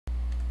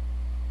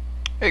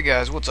Hey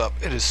guys, what's up?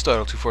 It is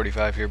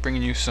Stidle245 here,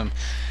 bringing you some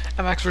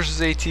MX vs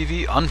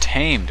ATV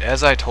Untamed,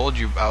 as I told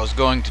you I was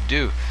going to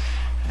do.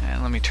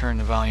 And let me turn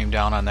the volume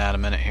down on that a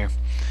minute here.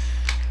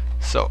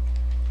 So,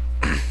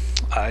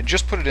 I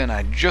just put it in.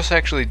 I just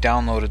actually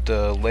downloaded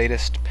the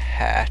latest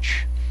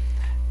patch,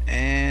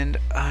 and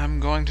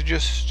I'm going to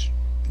just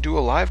do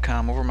a live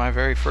comm over my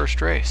very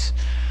first race.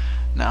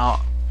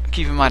 Now,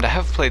 keep in mind I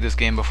have played this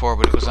game before,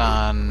 but it was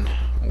on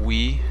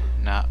Wii,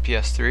 not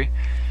PS3.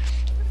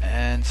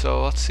 And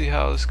so let's see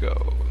how this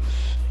goes.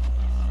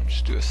 I'll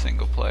just do a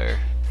single player.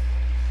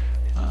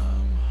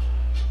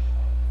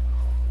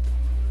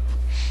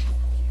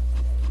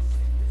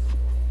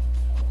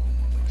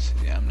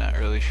 See, I'm not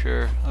really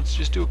sure. Let's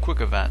just do a quick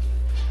event.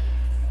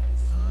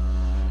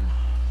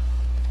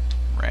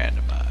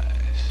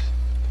 Randomize.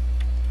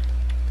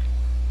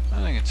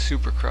 I think it's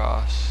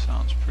Supercross.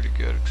 Sounds pretty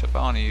good, except I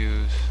want to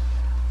use...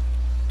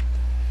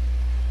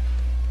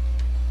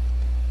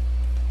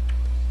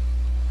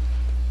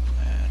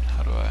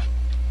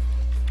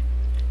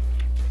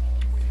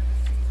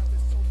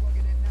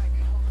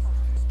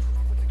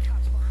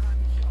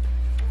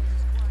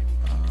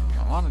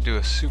 I want to do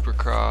a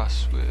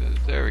Supercross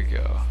with, there we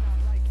go.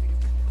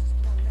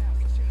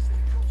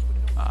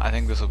 I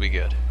think this will be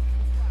good.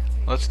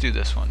 Let's do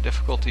this one.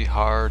 Difficulty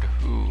hard.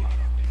 Ooh.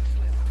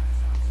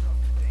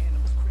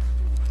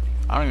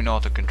 I don't even know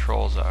what the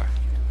controls are.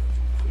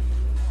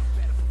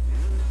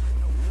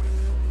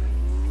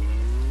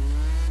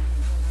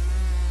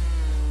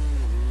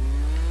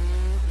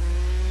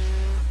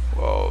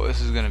 Whoa,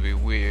 this is gonna be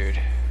weird.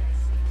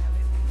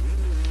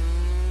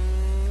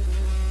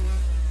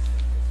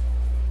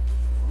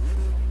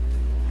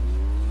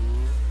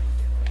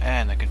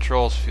 Man, the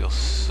controls feel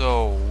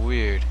so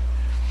weird.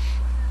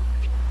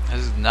 This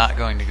is not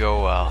going to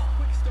go well.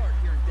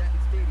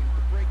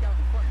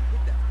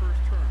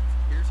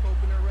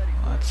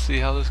 Let's see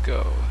how this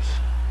goes.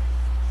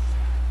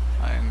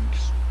 I'm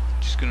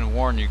just going to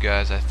warn you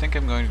guys, I think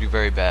I'm going to do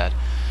very bad.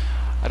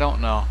 I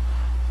don't know.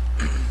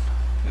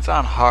 It's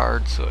on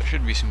hard, so it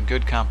should be some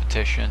good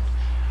competition.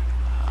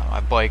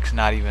 My bike's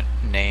not even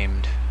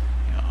named,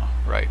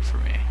 right for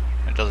me.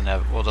 It doesn't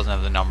have, well, it doesn't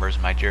have the numbers.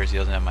 My jersey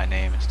doesn't have my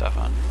name and stuff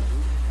on it.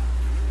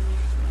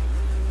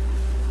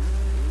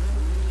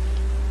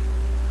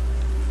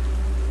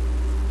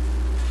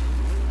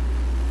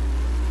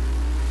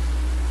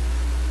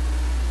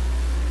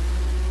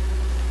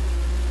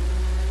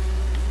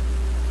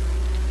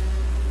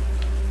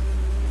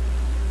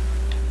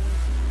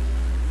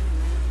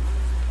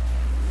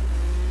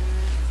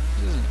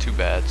 This isn't too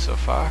bad so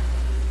far.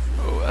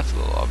 Oh, that's a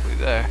little ugly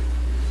there.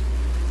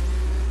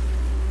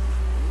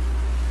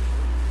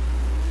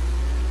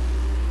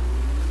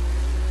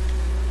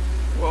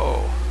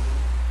 Whoa.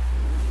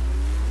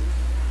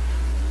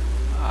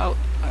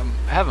 I'm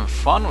having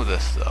fun with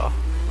this though.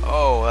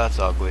 Oh, that's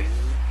ugly.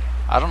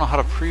 I don't know how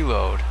to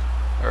preload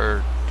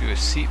or do a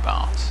seat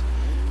bounce.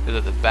 Is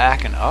it the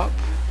back and up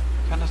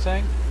kind of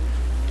thing?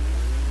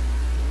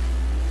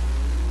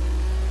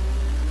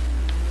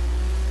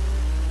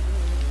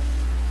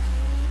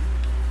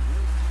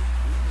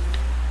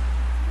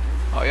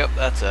 Oh, yep,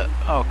 that's it.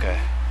 Okay.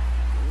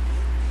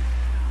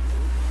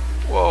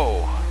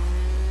 Whoa.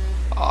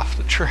 Off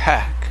the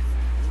track.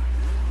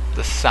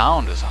 The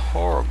sound is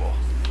horrible.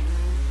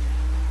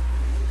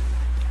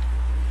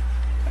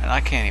 And I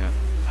can't even,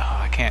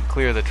 I can't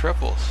clear the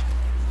triples.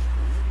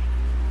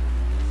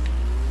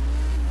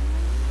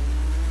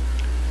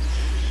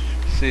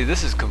 See,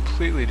 this is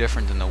completely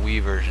different than the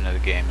Wii version of the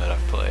game that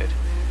I've played.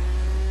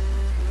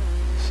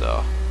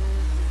 So,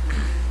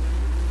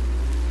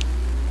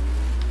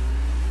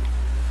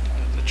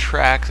 the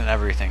tracks and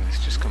everything is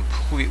just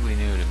completely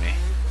new to me.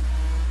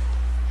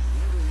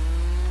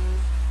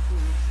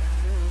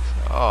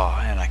 Oh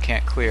man, I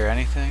can't clear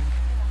anything.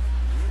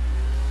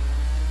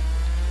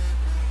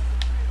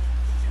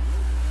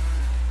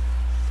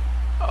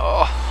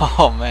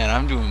 Oh man,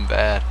 I'm doing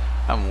bad.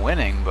 I'm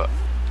winning, but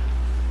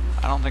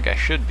I don't think I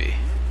should be.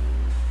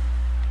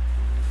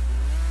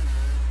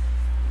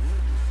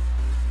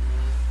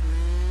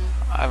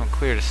 I haven't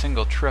cleared a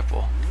single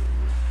triple,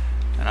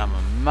 and I'm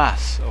a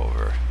mess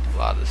over a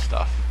lot of this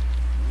stuff.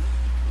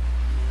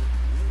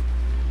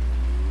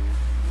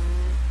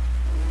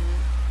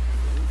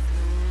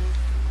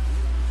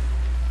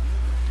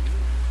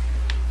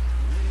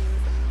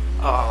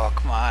 Oh,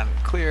 come on,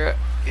 clear it.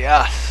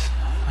 Yes.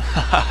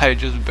 I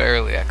just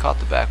barely, I caught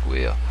the back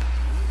wheel.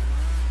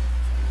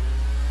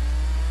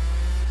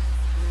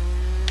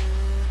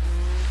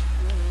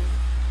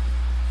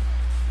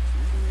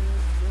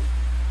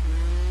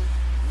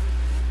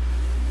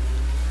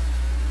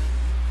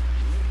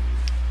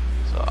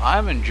 So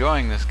I'm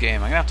enjoying this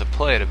game. I'm gonna have to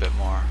play it a bit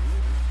more.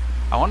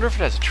 I wonder if it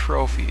has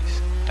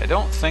trophies. I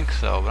don't think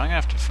so, but I'm gonna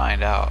have to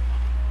find out.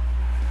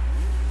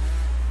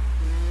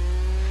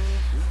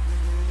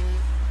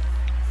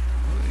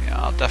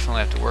 I'll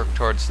definitely have to work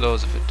towards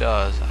those if it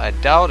does. I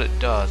doubt it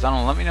does. I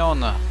don't know, let me know in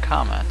the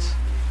comments.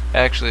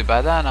 Actually,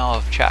 by then I'll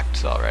have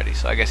checked already,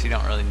 so I guess you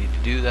don't really need to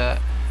do that.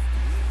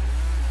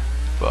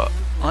 But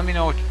let me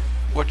know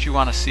what you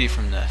want to see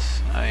from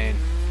this. I mean,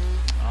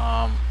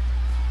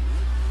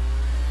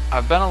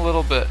 I've been a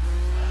little bit,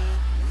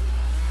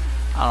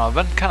 I don't know,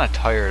 I've been kind of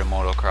tired of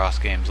motocross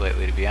games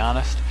lately, to be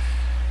honest.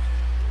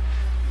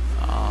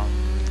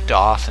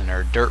 Dawson,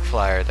 or Dirt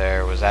Flyer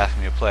there, was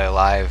asking me to play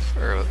live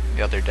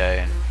the other day,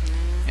 and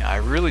you know, I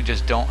really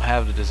just don't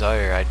have the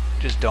desire. I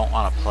just don't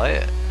want to play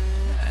it.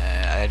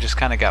 I just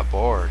kind of got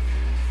bored.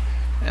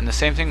 And the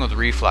same thing with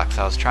Reflex.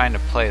 I was trying to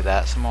play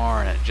that some more,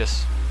 and it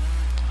just,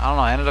 I don't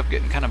know, I ended up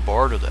getting kind of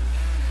bored with it.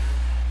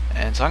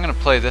 And so I'm going to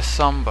play this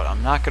some, but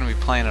I'm not going to be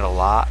playing it a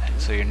lot,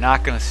 and so you're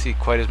not going to see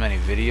quite as many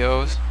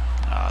videos.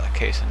 The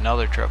case,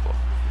 another triple.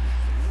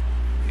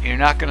 You're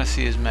not going to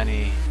see as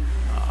many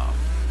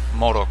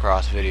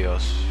motocross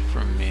videos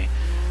from me.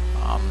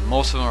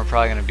 Most of them are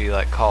probably going to be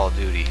like Call of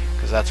Duty,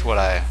 because that's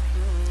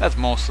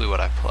mostly what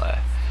I play.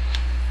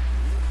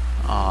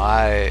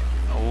 I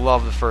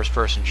love the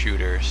first-person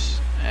shooters,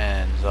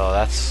 and so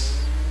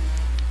that's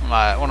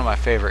one of my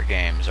favorite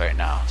games right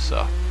now.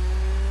 So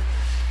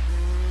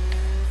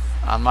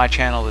on my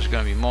channel, there's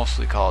going to be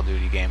mostly Call of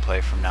Duty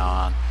gameplay from now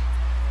on.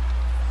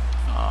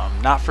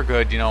 Not for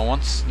good, you know.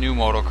 Once new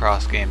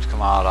motocross games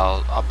come out,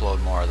 I'll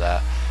upload more of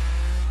that.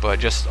 But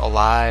just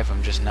Alive,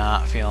 I'm just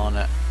not feeling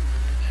it,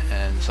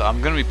 and so I'm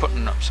going to be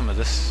putting up some of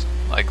this,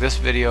 like this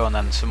video, and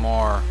then some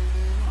more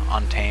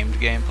Untamed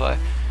gameplay,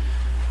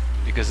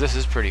 because this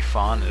is pretty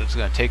fun. It's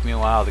going to take me a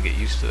while to get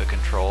used to the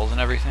controls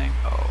and everything.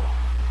 Oh,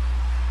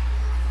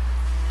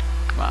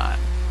 come on.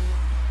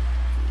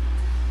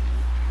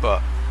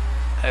 But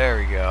there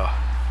we go.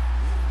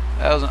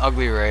 That was an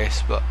ugly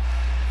race, but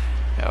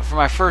you know, for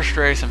my first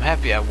race, I'm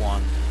happy I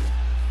won.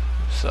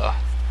 So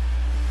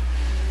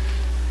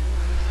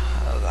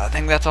I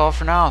think that's all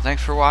for now.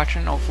 Thanks for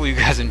watching. Hopefully you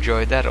guys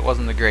enjoyed that. It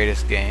wasn't the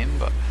greatest game,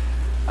 but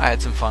I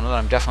had some fun with it.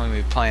 I'm definitely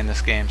going to be playing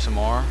this game some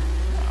more,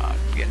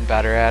 getting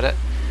better at it.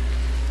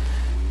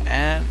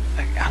 And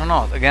I don't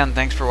know. Again,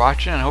 thanks for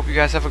watching, and I hope you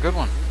guys have a good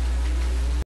one.